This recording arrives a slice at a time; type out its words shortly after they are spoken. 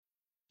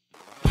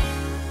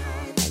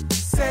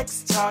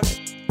Sex Talk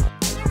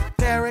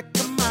with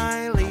Erica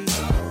Miley.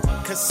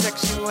 'Cause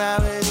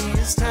sexuality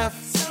is tough.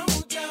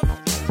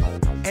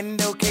 And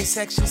okay,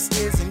 sex just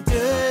isn't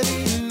good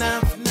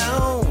enough,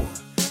 no.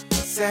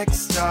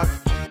 Sex Talk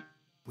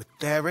with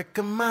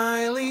Erica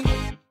Miley.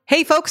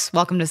 Hey folks,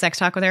 welcome to Sex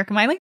Talk with Erica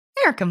Miley.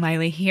 Erica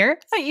Miley here.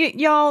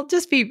 Y'all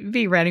just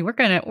be ready. We're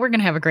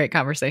gonna have a great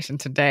conversation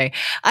today.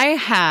 I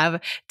have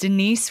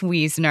Denise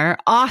Wiesner,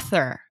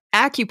 author,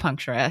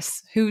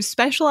 acupuncturist, who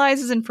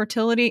specializes in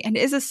fertility and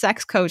is a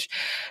sex coach.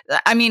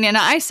 I mean, and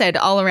I said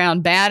all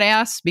around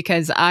badass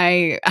because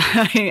I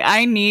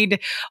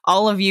need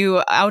all of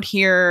you out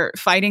here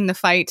fighting the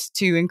fight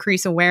to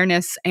increase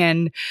awareness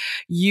and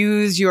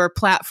use your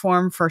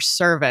platform for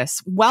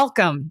service.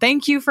 Welcome.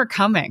 Thank you for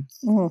coming.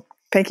 Mm-hmm.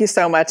 Thank you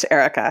so much,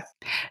 Erica.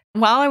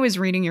 While I was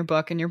reading your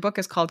book, and your book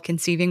is called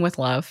Conceiving with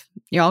Love,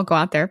 y'all go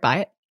out there, buy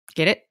it,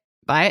 get it,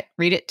 buy it,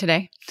 read it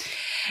today.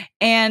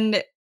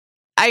 And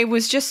I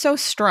was just so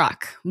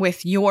struck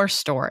with your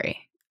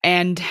story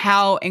and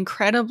how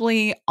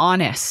incredibly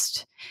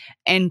honest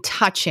and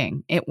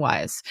touching it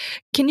was.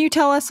 Can you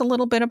tell us a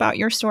little bit about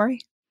your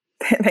story?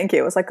 Thank you.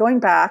 It was like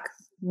going back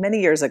many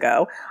years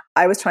ago.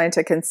 I was trying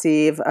to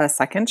conceive a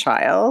second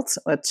child,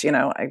 which,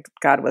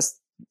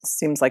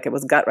 seems like it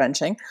was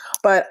gut-wrenching.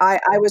 But I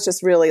was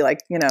just really like,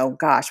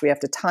 gosh, we have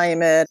to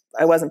time it.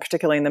 I wasn't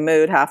particularly in the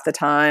mood half the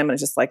time. And it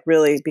just like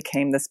really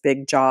became this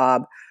big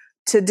job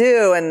to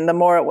do. And the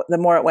more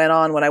it went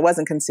on when I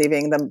wasn't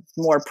conceiving, the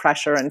more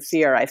pressure and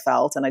fear I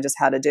felt. And I just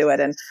had to do it.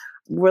 And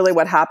really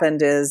what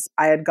happened is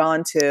I had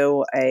gone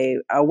to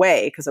a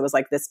way because it was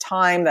like this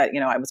time that,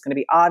 I was going to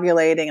be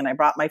ovulating, and I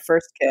brought my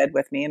first kid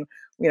with me, and,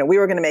 we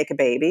were going to make a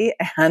baby,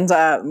 and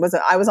I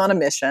was on a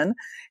mission.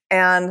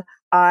 And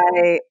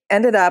we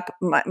ended up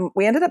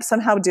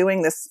somehow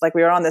doing this, like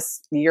we were on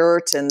this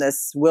yurt in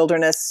this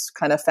wilderness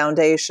kind of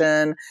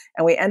foundation.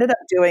 And we ended up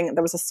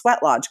there was a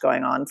sweat lodge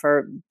going on.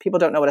 For people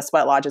who don't know what a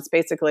sweat lodge, it's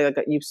basically like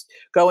you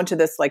go into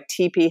this like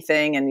teepee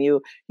thing and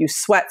you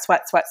sweat.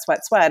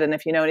 And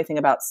if you know anything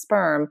about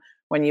sperm,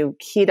 when you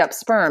heat up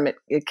sperm,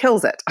 it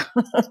kills it.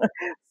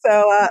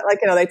 So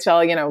they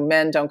tell,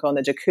 men don't go in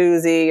the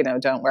jacuzzi,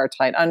 don't wear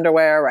tight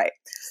underwear. Right.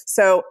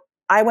 So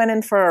I went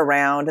in for a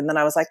round, and then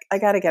I was like, I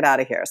got to get out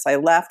of here. So I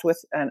left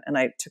and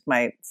I took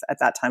my, at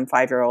that time,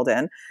 5-year-old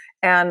in.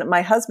 And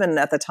my husband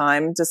at the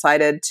time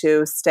decided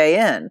to stay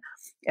in.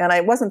 And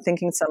I wasn't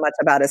thinking so much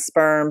about his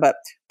sperm, but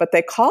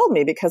they called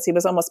me because he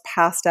was almost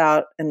passed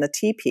out in the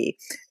teepee.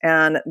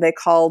 And they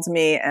called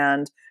me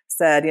and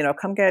said,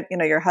 come get,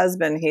 your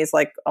husband. He's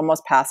like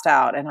almost passed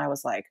out. And I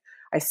was like,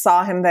 I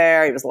saw him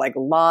there. He was like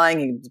lying,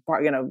 he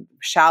was,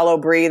 shallow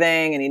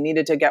breathing, and he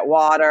needed to get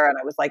water. And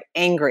I was like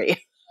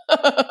angry.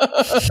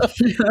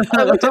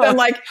 I looked at him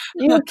like,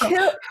 you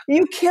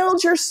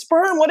killed your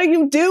sperm. What are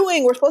you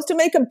doing? We're supposed to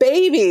make a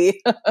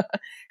baby.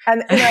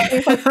 And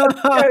he's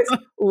like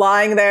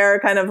lying there,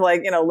 kind of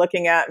like,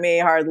 looking at me,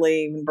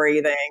 hardly even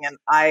breathing. And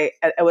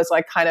it was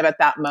like kind of at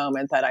that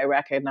moment that I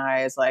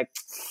recognized, like,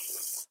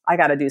 I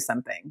got to do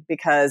something,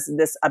 because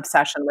this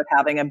obsession with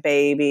having a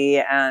baby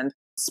and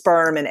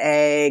sperm and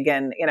egg,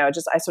 and I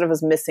sort of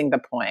was missing the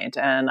point.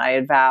 And I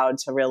had vowed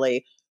to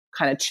really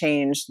kind of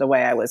change the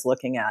way I was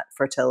looking at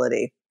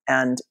fertility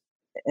and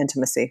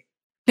intimacy.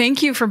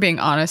 Thank you for being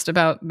honest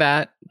about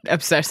that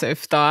obsessive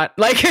thought.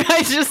 Like,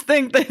 I just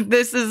think that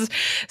this is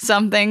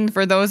something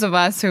for those of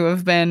us who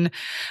have been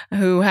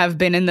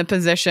in the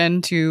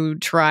position to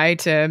try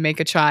to make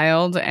a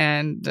child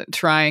and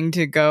trying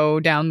to go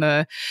down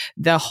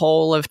the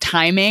hole of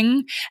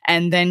timing.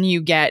 And then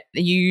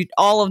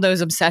all of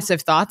those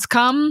obsessive thoughts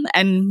come.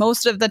 And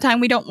most of the time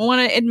we don't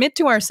want to admit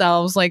to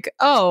ourselves like,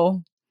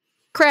 oh,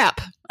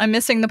 crap, I'm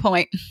missing the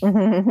point.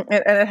 Mm-hmm.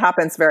 And it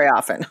happens very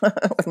often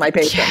with my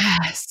patients.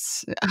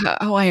 Yes.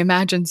 I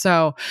imagine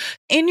so.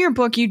 In your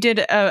book, you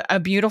did a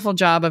beautiful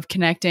job of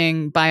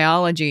connecting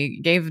biology,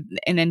 gave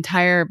an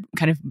entire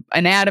kind of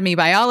anatomy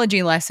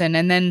biology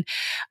lesson.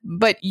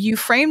 But you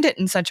framed it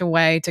in such a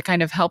way to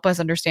kind of help us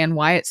understand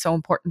why it's so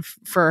important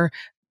for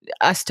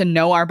us to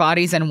know our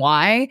bodies and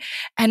why.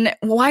 And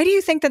why do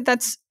you think that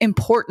that's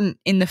important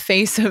in the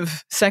face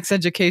of sex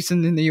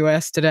education in the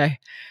US today?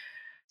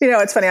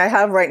 It's funny. I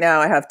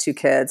have 2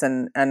 kids,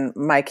 and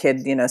my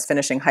kid, is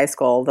finishing high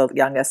school, the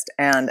youngest.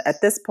 And at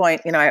this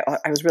point, I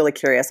was really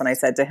curious, and I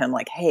said to him,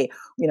 like, hey,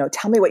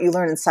 tell me what you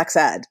learned in sex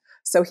ed.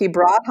 So he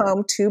brought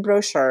home 2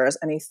 brochures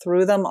and he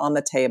threw them on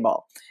the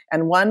table.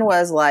 And one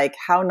was like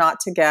how not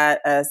to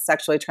get a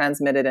sexually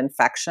transmitted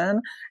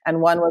infection.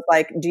 And one was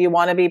like, do you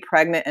want to be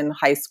pregnant in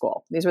high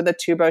school? These were the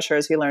 2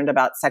 brochures he learned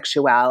about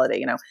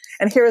sexuality,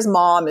 And here his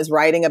mom is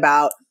writing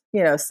about,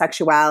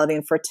 sexuality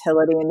and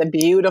fertility and the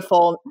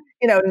beautiful,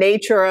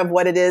 nature of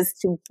what it is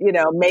to,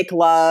 make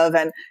love.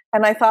 And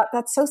I thought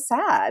that's so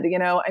sad,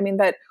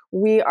 that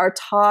we are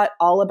taught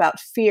all about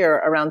fear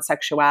around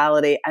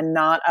sexuality and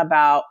not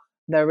about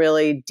the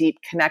really deep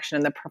connection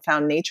and the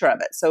profound nature of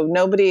it. So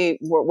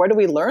where do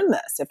we learn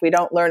this if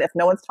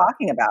no one's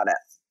talking about it?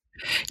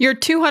 You're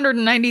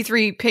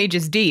 293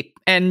 pages deep,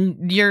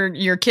 and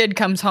your kid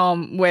comes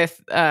home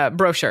with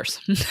brochures.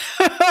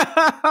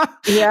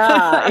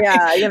 Yeah,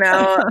 and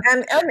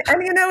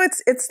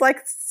it's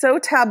like so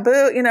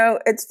taboo.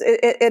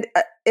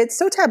 It's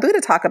so taboo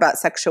to talk about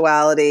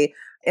sexuality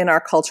in our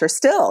culture.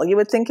 Still, you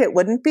would think it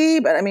wouldn't be,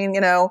 but I mean,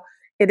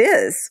 it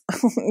is.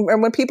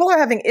 And when people are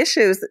having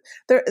issues,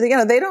 they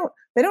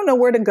don't know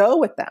where to go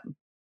with them.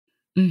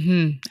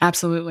 Mm-hmm.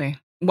 Absolutely.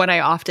 What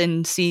I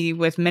often see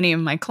with many of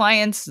my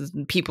clients,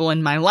 people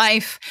in my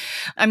life,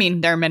 I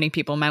mean, there are many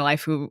people in my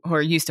life who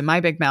are used to my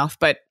big mouth,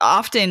 but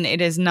often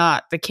it is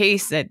not the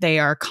case that they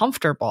are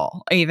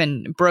comfortable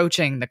even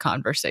broaching the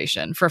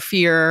conversation for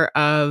fear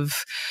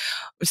of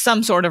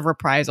some sort of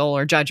reprisal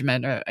or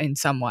judgment in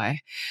some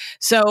way.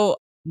 So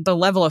the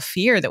level of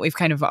fear that we've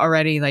kind of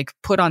already like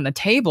put on the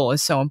table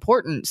is so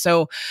important.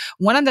 So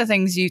one of the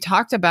things you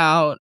talked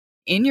about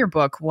in your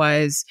book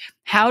was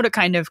how to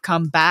kind of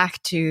come back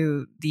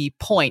to the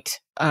point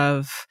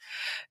of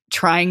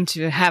trying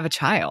to have a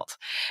child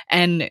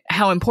and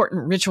how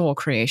important ritual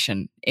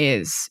creation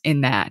is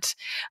in that,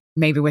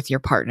 maybe with your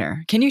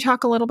partner. Can you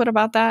talk a little bit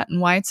about that and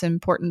why it's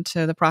important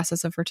to the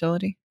process of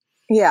fertility?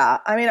 Yeah.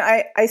 I mean,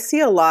 I see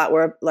a lot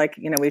where, like,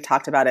 we've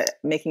talked about it,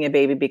 making a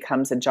baby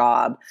becomes a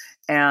job.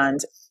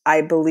 And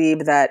I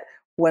believe that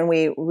when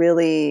we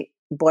really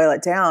boil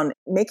it down,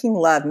 making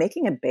love,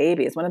 making a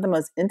baby is one of the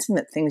most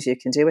intimate things you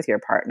can do with your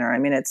partner. I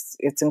mean,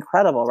 it's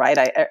incredible, right?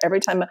 Every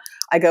time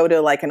I go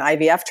to like an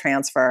IVF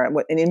transfer,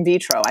 an in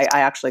vitro, I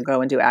actually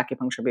go and do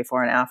acupuncture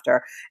before and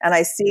after. And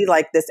I see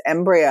like this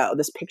embryo,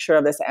 this picture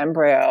of this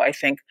embryo, I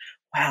think,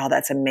 wow,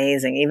 that's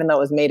amazing. Even though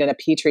it was made in a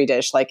petri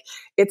dish, like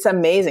it's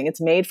amazing.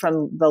 It's made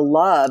from the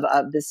love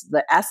of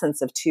the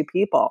essence of two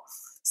people.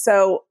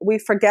 So we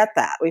forget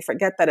that. We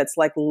forget that it's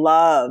like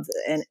love.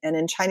 And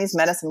in Chinese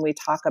medicine, we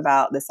talk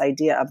about this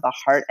idea of the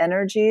heart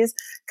energies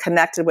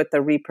connected with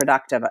the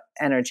reproductive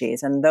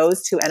energies. And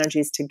those two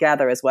energies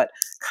together is what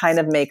kind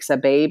of makes a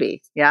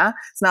baby. Yeah.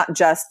 It's not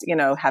just,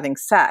 having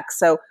sex.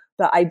 So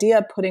the idea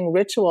of putting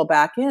ritual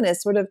back in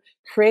is sort of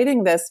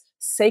creating this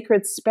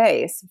sacred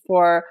space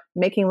for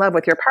making love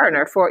with your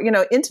partner, for,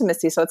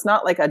 intimacy. So it's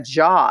not like a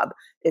job.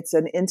 It's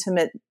an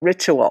intimate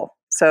ritual.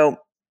 So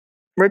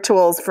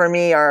rituals for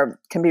me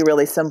can be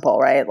really simple,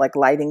 right? Like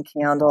lighting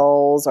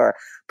candles or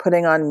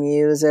putting on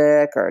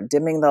music or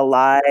dimming the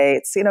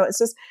lights.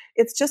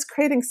 It's just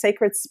creating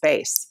sacred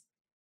space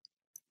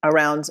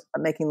around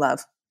making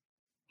love.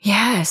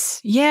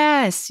 Yes.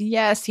 I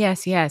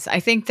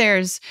think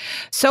there's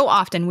so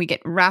often we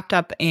get wrapped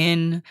up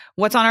in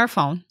what's on our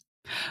phone.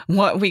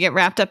 What we get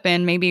wrapped up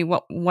in, maybe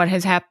what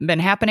has been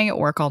happening at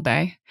work all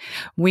day.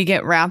 We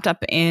get wrapped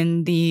up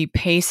in the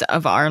pace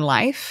of our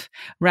life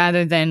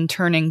rather than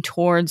turning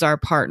towards our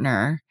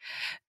partner.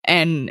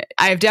 And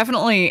I've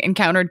definitely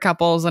encountered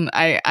couples, and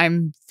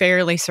I'm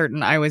fairly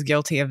certain I was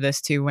guilty of this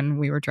too when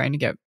we were trying to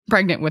get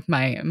pregnant with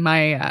my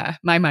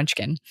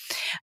munchkin.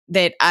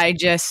 That I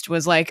just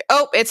was like,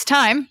 oh, it's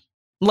time.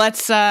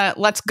 Let's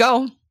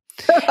go.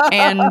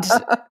 And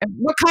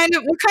what kind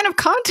of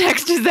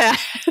context is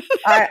that?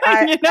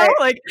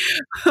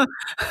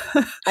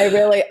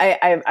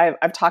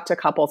 I've talked to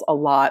couples a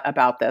lot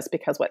about this,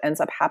 because what ends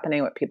up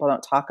happening, what people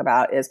don't talk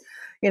about is,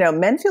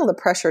 men feel the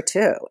pressure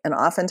too. And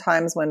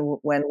oftentimes when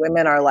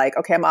women are like,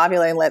 okay, I'm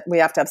ovulating, we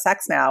have to have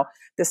sex now,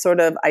 this sort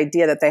of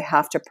idea that they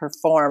have to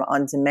perform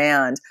on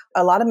demand.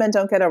 A lot of men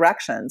don't get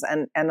erections,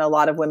 and a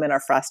lot of women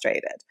are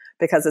frustrated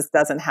because this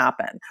doesn't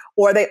happen.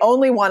 Or they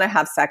only want to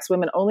have sex.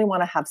 Women only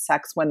want to have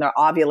sex when they're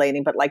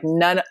ovulating, but like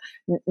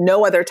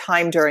no other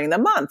time during the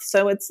month.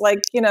 So it's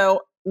like,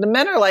 the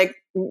men are like,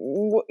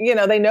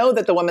 they know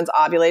that the woman's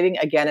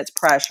ovulating. Again, it's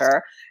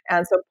pressure.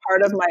 And so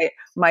part of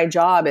my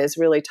job is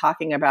really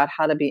talking about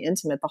how to be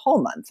intimate the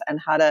whole month and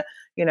how to,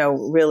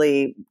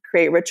 really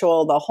create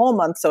ritual the whole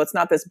month. So it's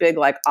not this big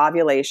like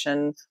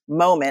ovulation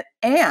moment,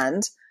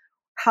 and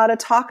how to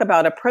talk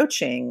about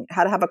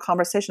how to have a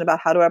conversation about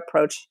how to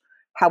approach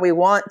how we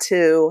want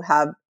to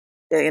have,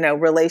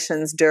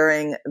 relations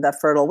during the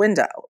fertile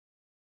window.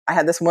 I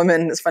had this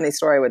funny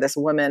story where this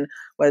woman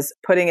was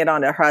putting it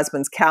onto her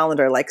husband's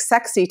calendar, like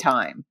sexy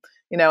time,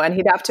 and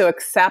he'd have to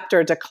accept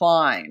or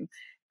decline.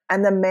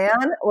 And the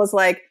man was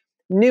like,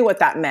 knew what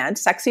that meant.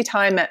 Sexy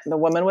time meant the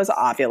woman was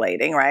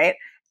ovulating, right?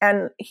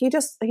 And he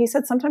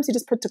said sometimes he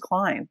just put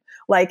decline.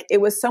 Like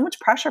it was so much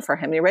pressure for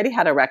him. He already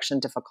had erection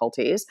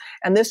difficulties.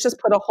 And this just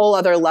put a whole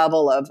other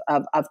level of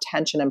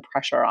tension and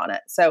pressure on it.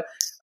 So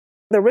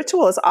the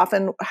ritual is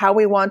often how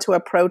we want to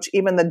approach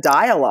even the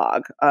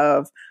dialogue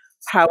of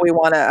how we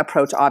want to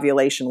approach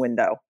ovulation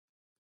window.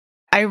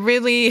 I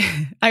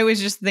was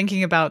just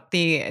thinking about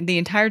the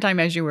entire time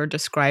as you were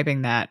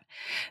describing that,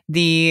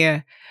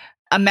 the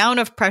amount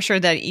of pressure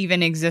that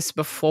even exists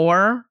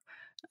before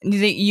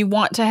that you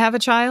want to have a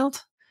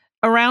child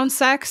around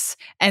sex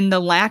and the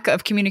lack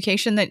of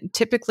communication that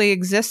typically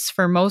exists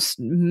for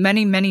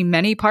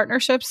many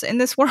partnerships in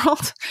this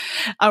world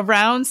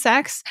around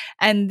sex.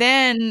 And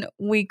then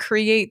we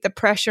create the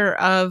pressure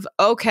of,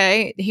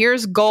 okay,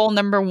 here's goal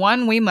number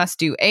 1. We must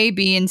do A,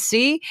 B, and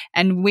C,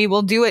 and we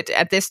will do it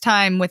at this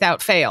time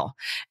without fail.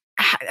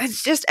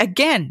 It's just,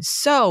 again,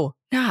 so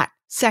not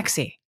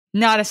sexy,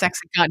 not a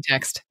sexy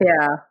context.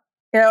 Yeah.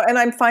 And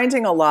I'm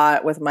finding a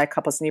lot with my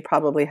couples, and you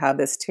probably have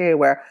this too,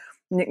 where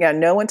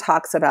no one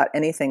talks about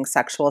anything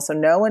sexual. So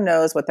no one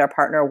knows what their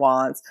partner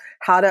wants,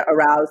 how to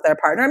arouse their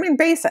partner. I mean,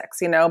 basics,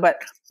 but,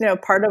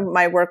 part of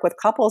my work with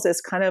couples is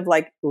kind of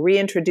like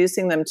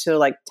reintroducing them to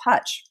like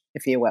touch,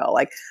 if you will,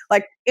 like,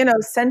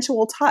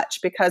 sensual touch,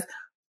 because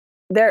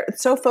they're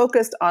so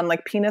focused on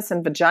like penis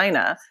and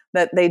vagina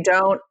that they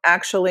don't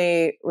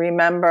actually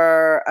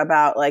remember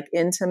about like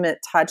intimate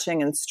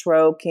touching and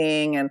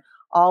stroking and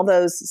all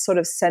those sort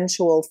of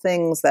sensual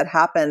things that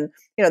happen.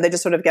 They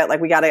just sort of get like,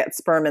 we got to get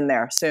sperm in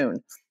there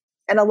soon.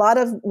 And a lot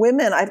of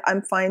women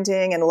I'm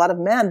finding, and a lot of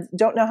men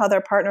don't know how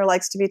their partner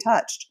likes to be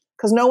touched,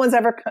 because no one's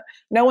ever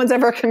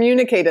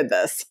communicated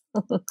this.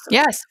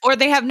 Yes. Or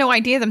they have no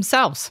idea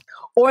themselves.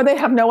 So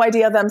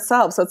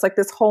it's like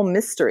this whole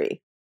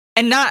mystery.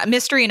 And not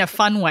mystery in a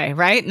fun way,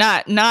 right?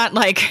 Not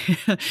like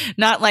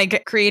not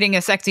like creating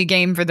a sexy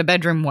game for the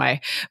bedroom way.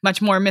 Much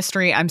more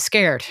mystery. I'm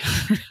scared.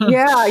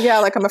 Yeah.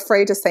 Like I'm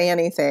afraid to say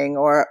anything,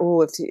 or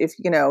if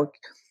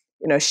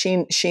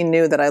she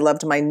knew that I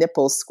loved my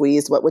nipples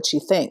squeezed, what would she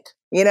think?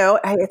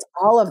 It's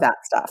all of that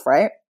stuff,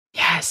 right?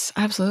 Yes,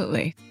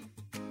 absolutely.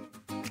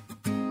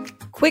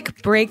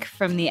 Quick break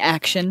from the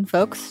action,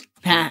 folks.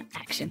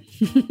 Action.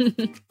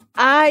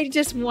 I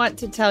just want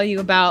to tell you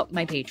about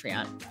my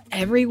Patreon.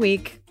 Every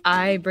week,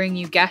 I bring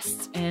you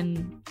guests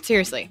and,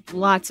 seriously,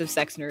 lots of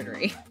sex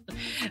nerdery.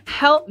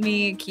 Help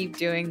me keep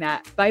doing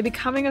that by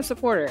becoming a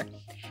supporter.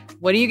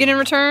 What do you get in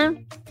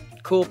return?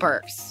 Cool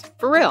perks.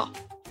 For real.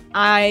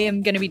 I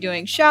am going to be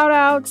doing shout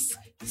outs,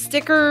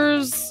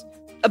 stickers,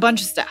 a bunch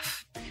of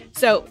stuff.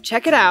 So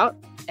check it out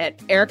at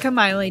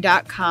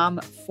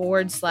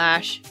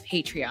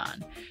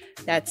ericamiley.com/Patreon.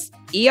 That's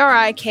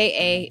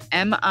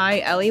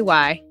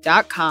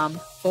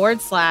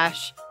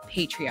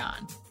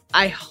ericamiley.com/Patreon.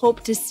 I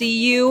hope to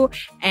see you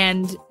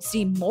and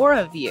see more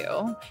of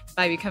you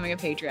by becoming a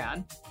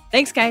Patreon.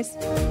 Thanks, guys.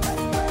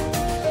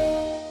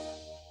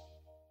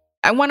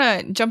 I want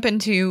to jump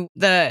into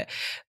the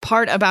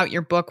part about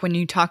your book when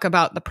you talk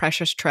about the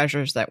precious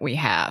treasures that we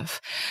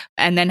have,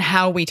 and then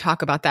how we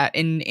talk about that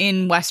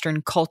in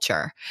Western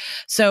culture.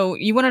 So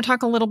you want to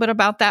talk a little bit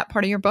about that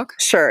part of your book?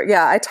 Sure.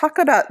 Yeah. I talk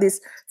about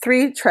these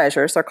 3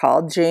 treasures. They're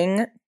called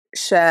Jing,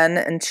 Shen,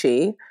 and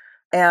Qi.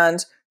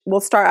 And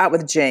we'll start out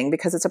with Jing,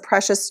 because it's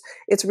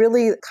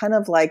really kind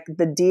of like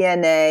the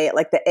DNA,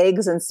 like the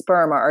eggs and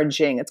sperm are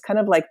Jing. It's kind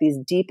of like these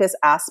deepest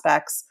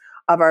aspects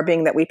of our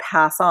being that we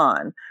pass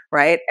on,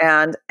 right?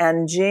 And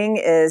Jing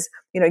is,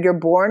 you're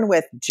born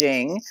with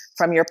Jing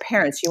from your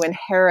parents. You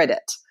inherit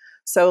it.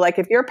 So like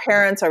if your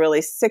parents are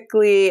really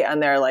sickly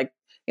and they're like,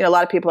 a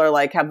lot of people are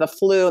like, have the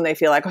flu and they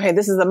feel like, okay,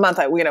 this is the month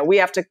that, we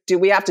have to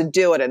do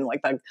it. And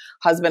like the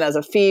husband has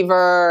a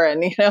fever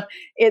and,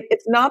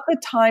 it's not the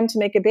time to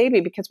make a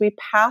baby, because we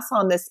pass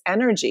on this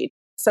energy.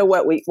 So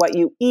what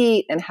you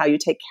eat and how you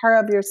take care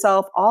of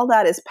yourself, all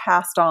that is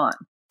passed on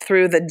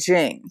through the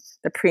Jing,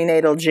 the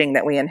prenatal Jing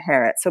that we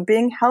inherit. So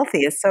being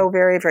healthy is so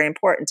very, very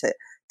important to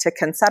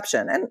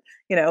conception. And,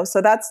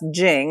 so that's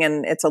Jing,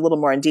 and it's a little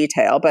more in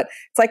detail, but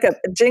it's like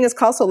Jing is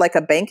also like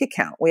a bank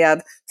account. We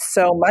have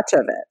so much of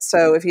it.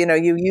 So if,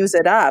 you use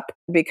it up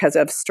because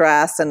of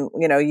stress, and,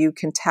 you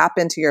can tap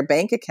into your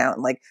bank account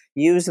and like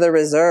use the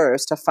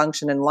reserves to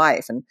function in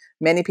life. And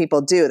many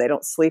people do. They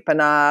don't sleep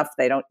enough.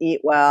 They don't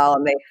eat well.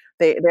 And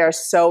they are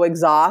so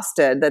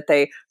exhausted that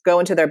they go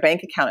into their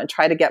bank account and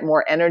try to get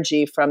more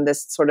energy from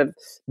this sort of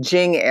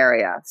Jing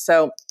area.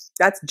 So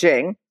that's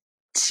Jing.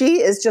 Qi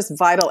is just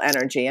vital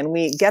energy, and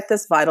we get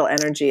this vital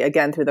energy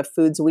again through the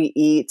foods we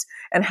eat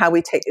and how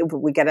we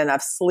get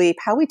enough sleep,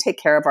 how we take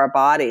care of our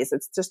bodies.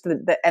 It's just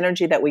the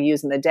energy that we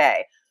use in the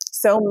day.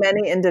 So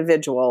many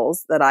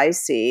individuals that I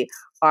see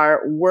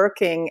are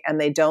working and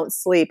they don't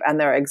sleep and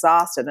they're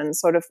exhausted. And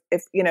sort of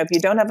if you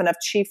don't have enough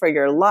Qi for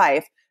your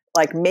life,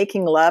 like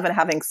making love and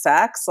having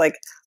sex, like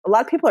a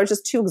lot of people are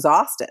just too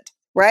exhausted.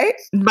 Right?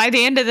 By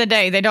the end of the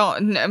day,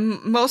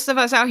 most of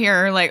us out here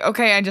are like,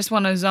 okay, I just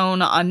want to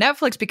zone on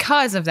Netflix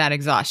because of that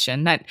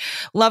exhaustion. That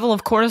level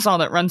of cortisol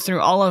that runs through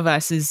all of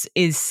us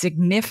is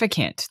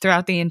significant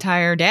throughout the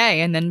entire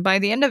day. And then by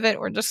the end of it,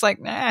 we're just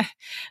like, no,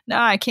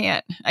 I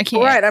can't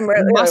right, I'm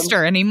really,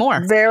 muster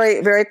anymore.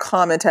 Very, very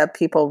common to have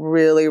people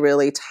really,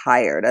 really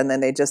tired. And then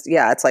they just,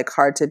 it's like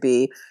hard to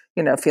be,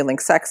 feeling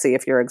sexy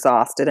if you're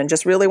exhausted and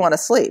just really want to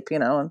sleep,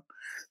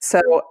 So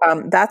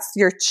that's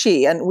your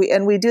Qi,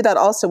 and we do that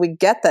also. We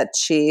get that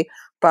Qi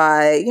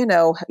by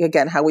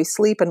again how we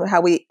sleep and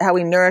how we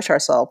nourish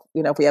ourselves.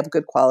 If we have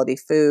good quality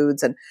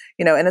foods, and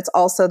and it's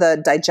also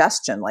the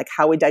digestion, like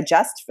how we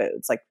digest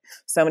foods. Like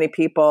so many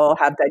people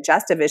have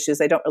digestive issues;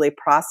 they don't really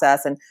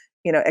process, and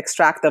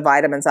extract the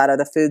vitamins out of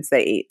the foods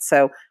they eat.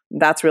 So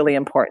that's really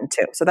important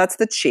too. So that's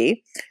the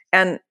qi,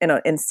 and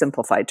in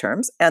simplified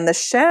terms. And the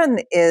shen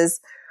is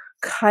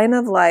kind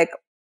of like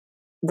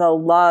the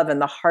love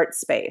and the heart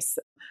space.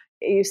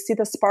 You see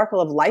the sparkle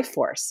of life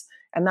force,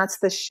 and that's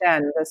the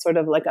shen, the sort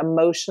of like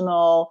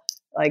emotional.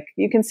 Like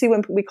you can see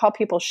when we call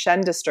people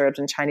shen disturbed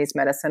in Chinese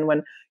medicine,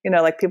 when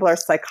like people are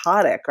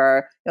psychotic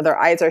or their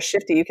eyes are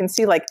shifty. You can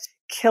see like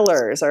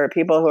killers or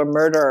people who are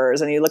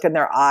murderers, and you look in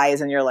their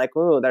eyes and you're like,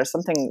 ooh, there's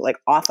something like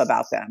off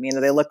about them.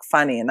 They look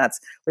funny, and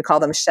we call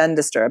them shen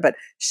disturbed. But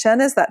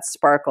shen is that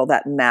sparkle,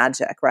 that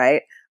magic,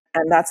 right?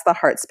 And that's the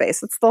heart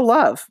space. It's the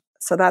love.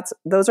 So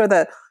those are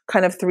the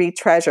kind of three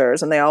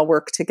treasures, and they all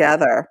work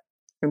together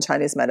in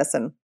Chinese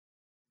medicine.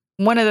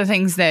 One of the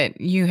things that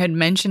you had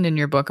mentioned in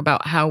your book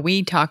about how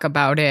we talk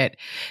about it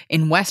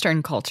in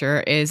Western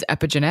culture is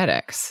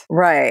epigenetics.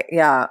 Right.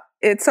 Yeah.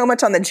 It's so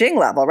much on the Jing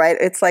level, right?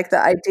 It's like the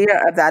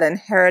idea of that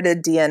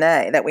inherited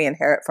DNA that we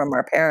inherit from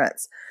our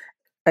parents.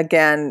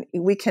 Again,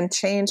 we can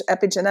change.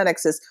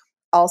 Epigenetics is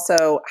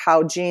also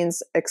how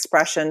genes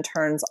expression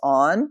turns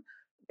on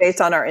based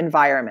on our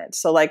environment.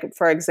 So like,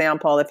 for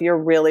example, if you're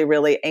really,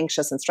 really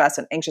anxious and stressed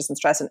and anxious and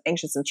stressed and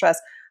anxious and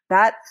stressed,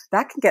 that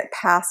can get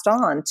passed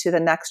on to the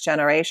next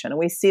generation. And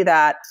we see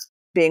that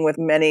being with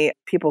many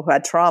people who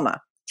had trauma.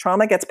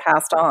 Trauma gets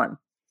passed on.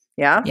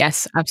 Yeah?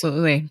 Yes,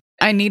 absolutely.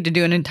 I need to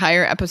do an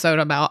entire episode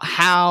about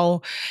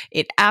how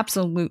it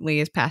absolutely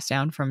is passed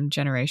down from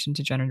generation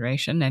to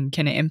generation and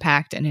can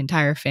impact an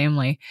entire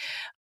family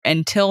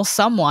until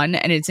someone,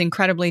 and it's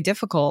incredibly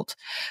difficult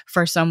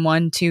for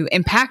someone to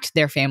impact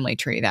their family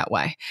tree that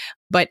way,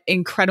 but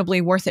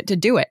incredibly worth it to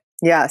do it.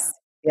 Yes,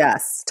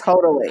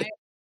 totally.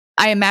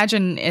 I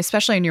imagine,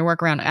 especially in your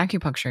work around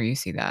acupuncture, you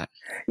see that.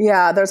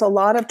 Yeah, there's a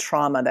lot of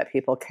trauma that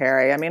people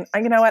carry.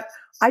 You know what?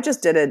 I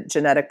just did a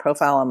genetic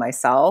profile on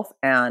myself,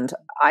 and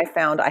I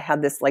found I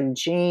had this like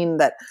gene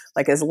that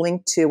like is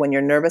linked to when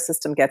your nervous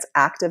system gets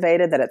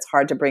activated, that it's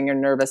hard to bring your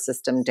nervous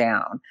system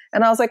down.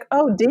 And I was like,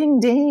 oh, ding,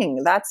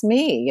 ding, that's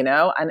me,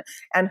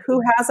 and who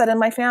has that in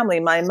my family?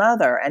 My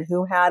mother. And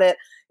who had it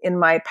in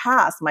my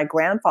past? My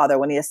grandfather,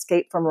 when he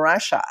escaped from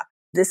Russia.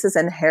 This is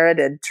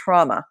inherited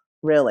trauma.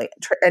 Really,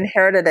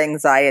 inherited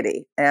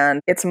anxiety. And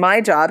it's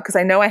my job, because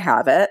I know I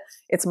have it,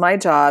 it's my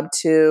job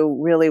to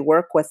really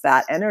work with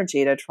that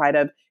energy to try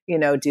to,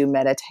 do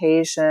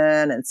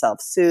meditation and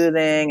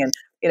self-soothing. And,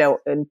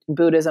 in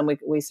Buddhism,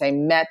 we say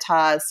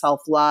metta,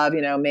 self-love,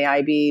 may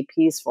I be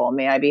peaceful,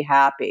 may I be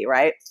happy,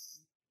 right?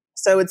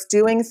 So it's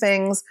doing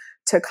things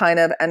to kind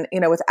of, and,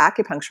 with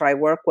acupuncture, I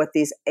work with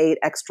these 8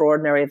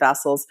 extraordinary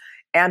vessels.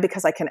 And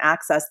because I can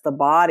access the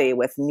body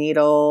with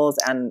needles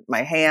and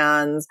my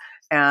hands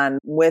and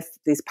with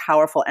these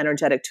powerful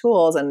energetic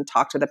tools and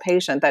talk to the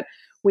patient, that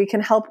we can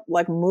help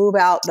like move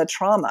out the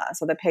trauma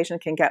so the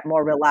patient can get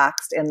more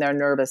relaxed in their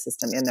nervous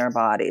system, in their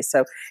body.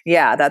 So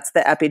yeah, that's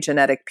the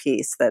epigenetic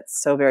piece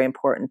that's so very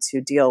important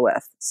to deal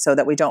with, so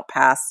that we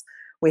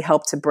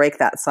help to break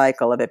that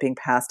cycle of it being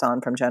passed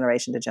on from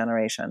generation to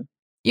generation.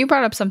 You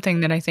brought up something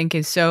that I think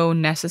is so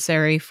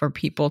necessary for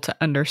people to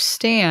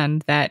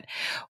understand, that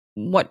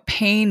what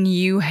pain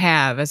you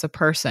have as a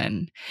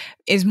person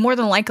is more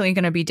than likely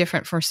going to be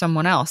different for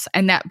someone else.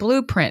 And that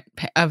blueprint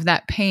of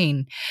that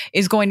pain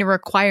is going to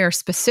require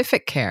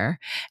specific care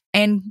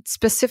and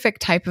specific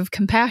type of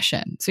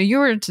compassion. So you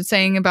were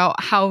saying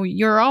about how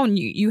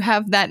you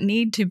have that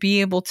need to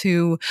be able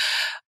to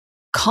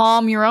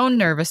calm your own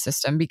nervous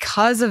system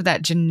because of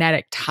that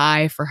genetic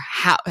tie for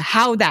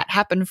how that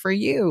happened for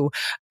you.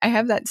 I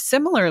have that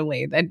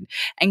similarly, that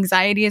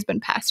anxiety has been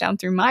passed down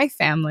through my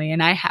family,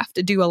 and I have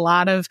to do a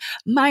lot of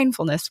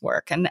mindfulness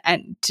work and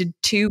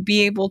to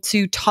be able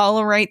to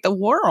tolerate the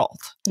world.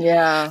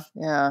 Yeah.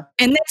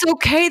 And it's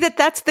okay that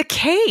that's the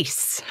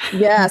case.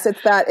 Yes, it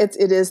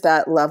is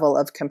that level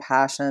of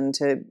compassion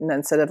to,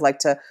 instead of like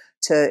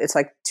it's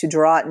like to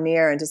draw it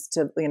near and just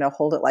to,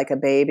 hold it like a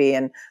baby.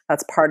 And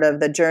that's part of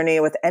the journey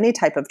with any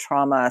type of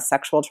trauma,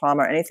 sexual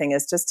trauma or anything,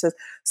 is just to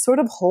sort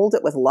of hold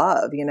it with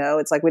love.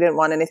 It's like, we didn't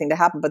want anything to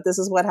happen, but this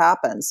is what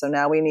happened. So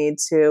now we need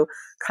to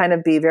kind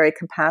of be very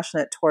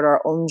compassionate toward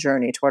our own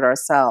journey, toward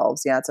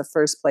ourselves. Yeah. It's a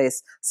first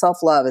place.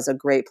 Self-love is a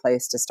great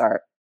place to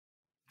start.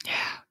 Yeah.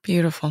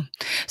 Beautiful.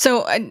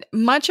 So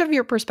much of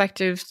your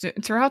perspective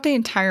throughout the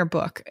entire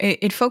book,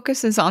 it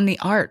focuses on the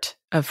art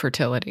of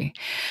fertility.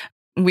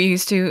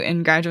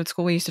 In graduate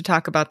school, we used to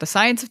talk about the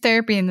science of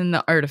therapy and then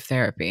the art of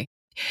therapy.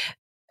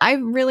 I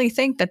really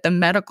think that the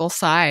medical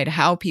side,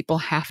 how people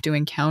have to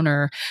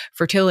encounter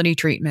fertility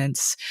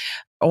treatments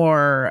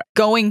or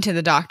going to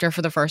the doctor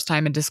for the first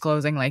time and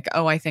disclosing like,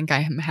 oh, I think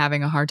I'm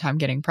having a hard time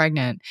getting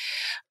pregnant,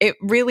 it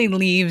really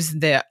leaves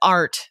the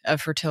art of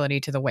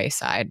fertility to the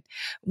wayside.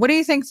 What do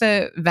you think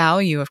the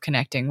value of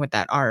connecting with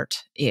that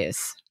art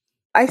is?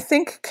 I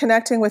think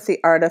connecting with the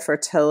art of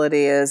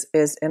fertility is,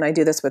 and I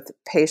do this with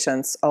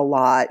patients a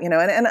lot, and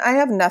I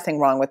have nothing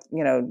wrong with,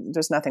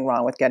 there's nothing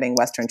wrong with getting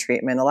Western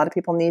treatment. A lot of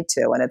people need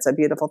to, and it's a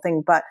beautiful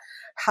thing. But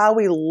how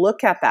we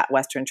look at that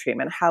Western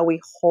treatment, how we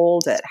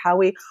hold it, how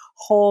we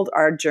hold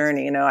our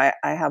journey. I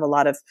have a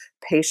lot of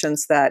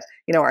patients that,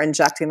 are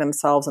injecting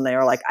themselves and they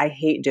are like, I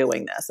hate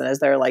doing this. And as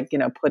they're like,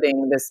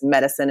 putting this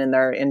medicine in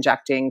their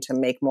injecting to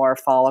make more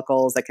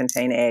follicles that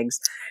contain eggs.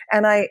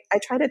 And I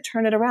try to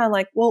turn it around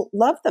like, well,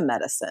 love the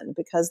medicine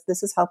because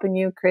this is helping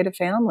you create a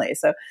family.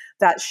 So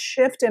that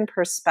shift in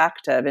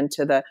perspective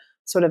into the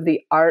sort of the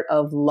art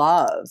of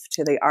love,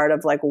 to the art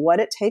of like what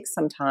it takes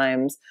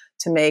sometimes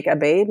to make a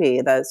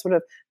baby, the sort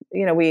of,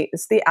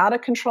 it's the out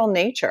of control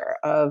nature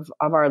of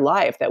our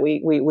life that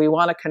we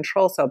want to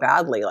control so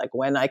badly. Like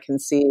when I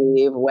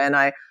conceive, when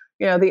I,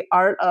 the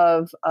art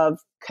of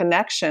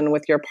connection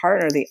with your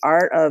partner, the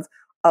art of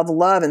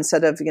love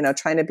instead of,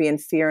 trying to be in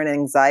fear and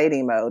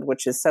anxiety mode,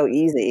 which is so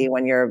easy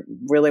when you're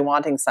really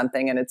wanting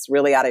something and it's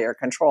really out of your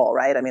control,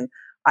 right? I mean,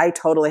 I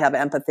totally have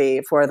empathy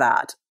for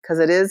that because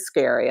it is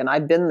scary and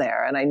I've been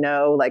there and I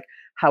know like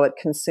how it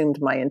consumed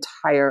my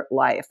entire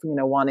life,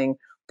 wanting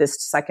this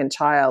second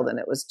child. And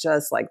it was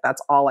just like,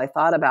 that's all I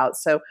thought about.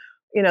 So,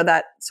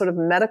 that sort of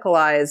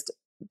medicalized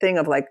thing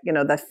of like,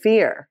 the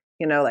fear,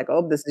 like,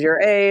 oh, this is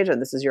your age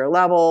and this is your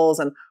levels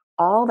and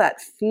all that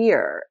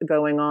fear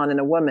going on in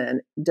a woman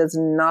does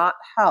not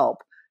help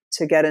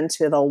to get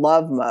into the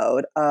love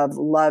mode of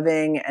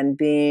loving and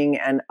being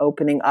and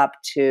opening up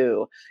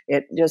to.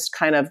 It just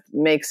kind of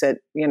makes it,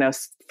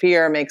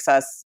 fear makes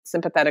us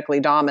sympathetically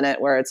dominant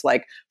where it's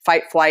like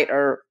fight, flight,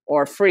 or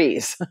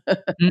freeze.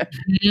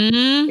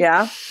 Mm-hmm.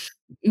 Yeah.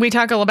 We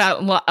talk a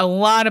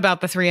lot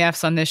about the 3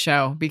 Fs on this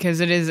show because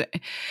it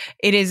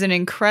is an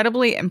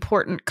incredibly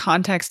important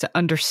context to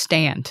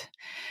understand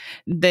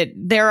that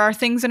there are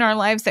things in our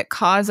lives that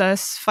cause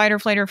us fight or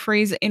flight or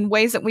freeze in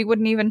ways that we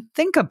wouldn't even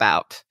think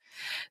about.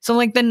 So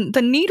like the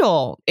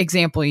needle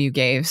example you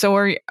gave. So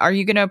are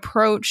you going to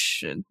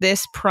approach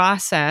this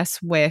process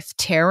with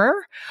terror,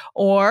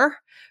 or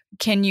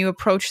can you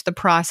approach the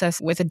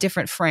process with a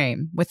different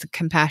frame, with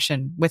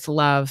compassion, with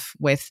love,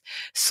 with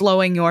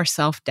slowing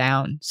yourself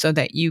down so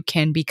that you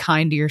can be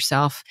kind to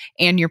yourself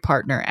and your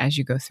partner as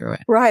you go through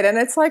it? Right. And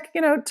it's like,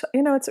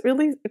 it's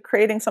really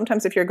creating,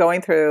 sometimes if you're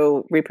going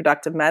through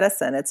reproductive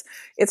medicine,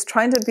 it's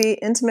trying to be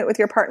intimate with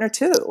your partner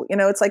too.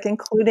 It's like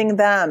including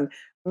them.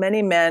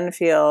 Many men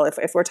feel,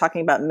 if we're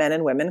talking about men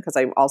and women, because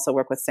I also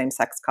work with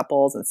same-sex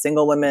couples and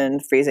single women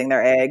freezing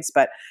their eggs,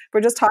 but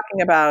we're just talking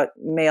about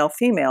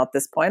male-female at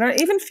this point, or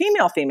even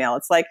female-female.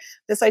 It's like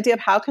this idea of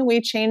how can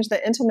we change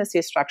the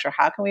intimacy structure?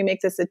 How can we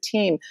make this a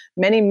team?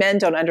 Many men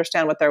don't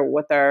understand what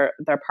their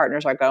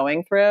partners are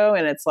going through,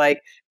 and it's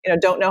like,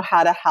 don't know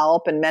how to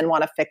help, and men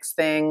want to fix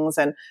things,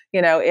 and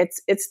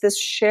it's this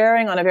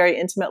sharing on a very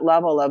intimate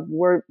level of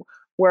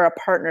we're a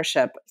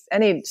partnership,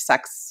 any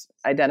sex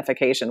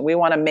identification. We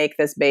want to make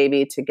this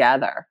baby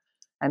together.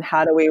 And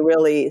how do we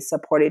really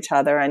support each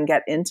other and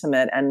get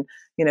intimate and,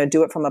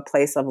 do it from a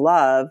place of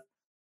love,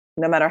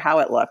 no matter how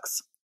it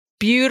looks.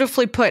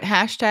 Beautifully put.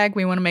 #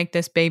 we want to make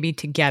this baby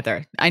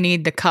together. I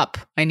need the cup.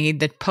 I need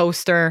the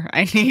poster.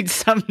 I need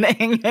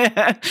something.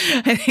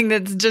 I think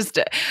that's just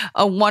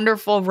a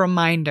wonderful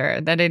reminder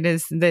that it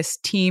is this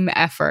team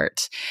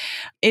effort.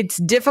 It's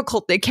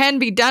difficult. It can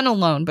be done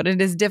alone, but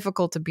it is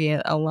difficult to be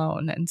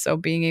alone. And so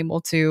being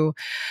able to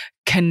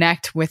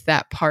connect with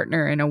that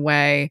partner in a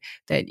way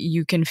that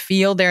you can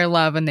feel their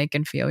love and they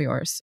can feel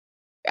yours.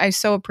 I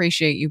so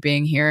appreciate you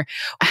being here.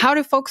 How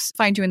do folks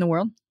find you in the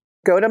world?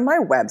 Go to my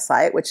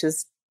website, which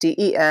is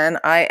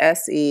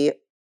DENISEWIES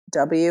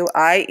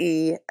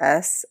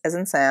as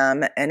in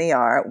Sam,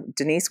 NER,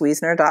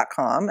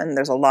 DeniseWiesner.com. And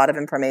there's a lot of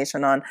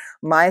information on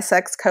my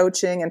sex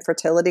coaching and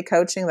fertility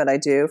coaching that I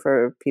do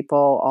for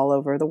people all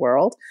over the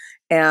world.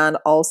 And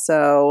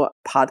also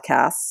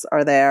podcasts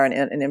are there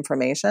and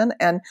information.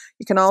 And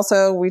you can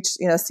also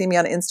see me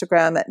on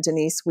Instagram at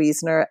Denise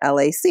Wiesner,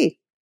 LAC.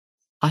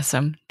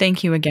 Awesome.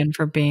 Thank you again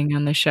for being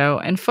on the show.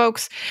 And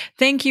folks,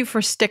 thank you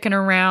for sticking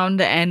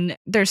around. And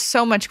there's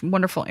so much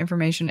wonderful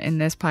information in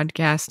this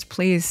podcast.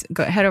 Please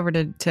head over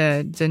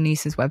to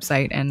Denise's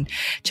website and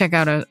check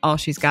out all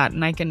she's got.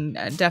 And I can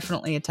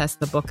definitely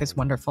attest the book is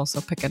wonderful. So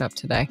pick it up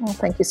today. Well,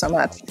 thank you so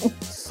much.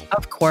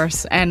 Of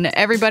course. And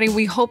everybody,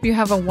 we hope you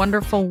have a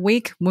wonderful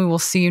week. We will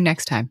see you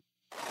next time.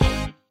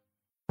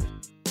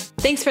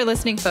 Thanks for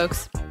listening,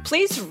 folks.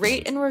 Please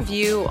rate and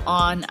review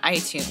on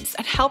iTunes.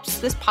 It helps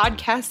this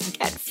podcast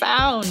get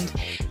found.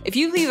 If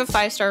you leave a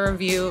 5-star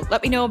review,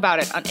 let me know about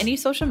it on any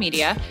social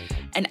media,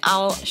 and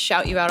I'll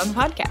shout you out on the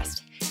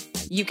podcast.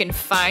 You can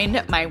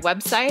find my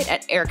website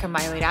at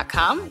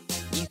ericamiley.com.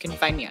 You can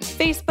find me on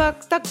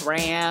Facebook, the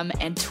Gram,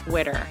 and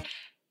Twitter.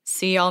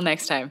 See y'all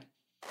next time.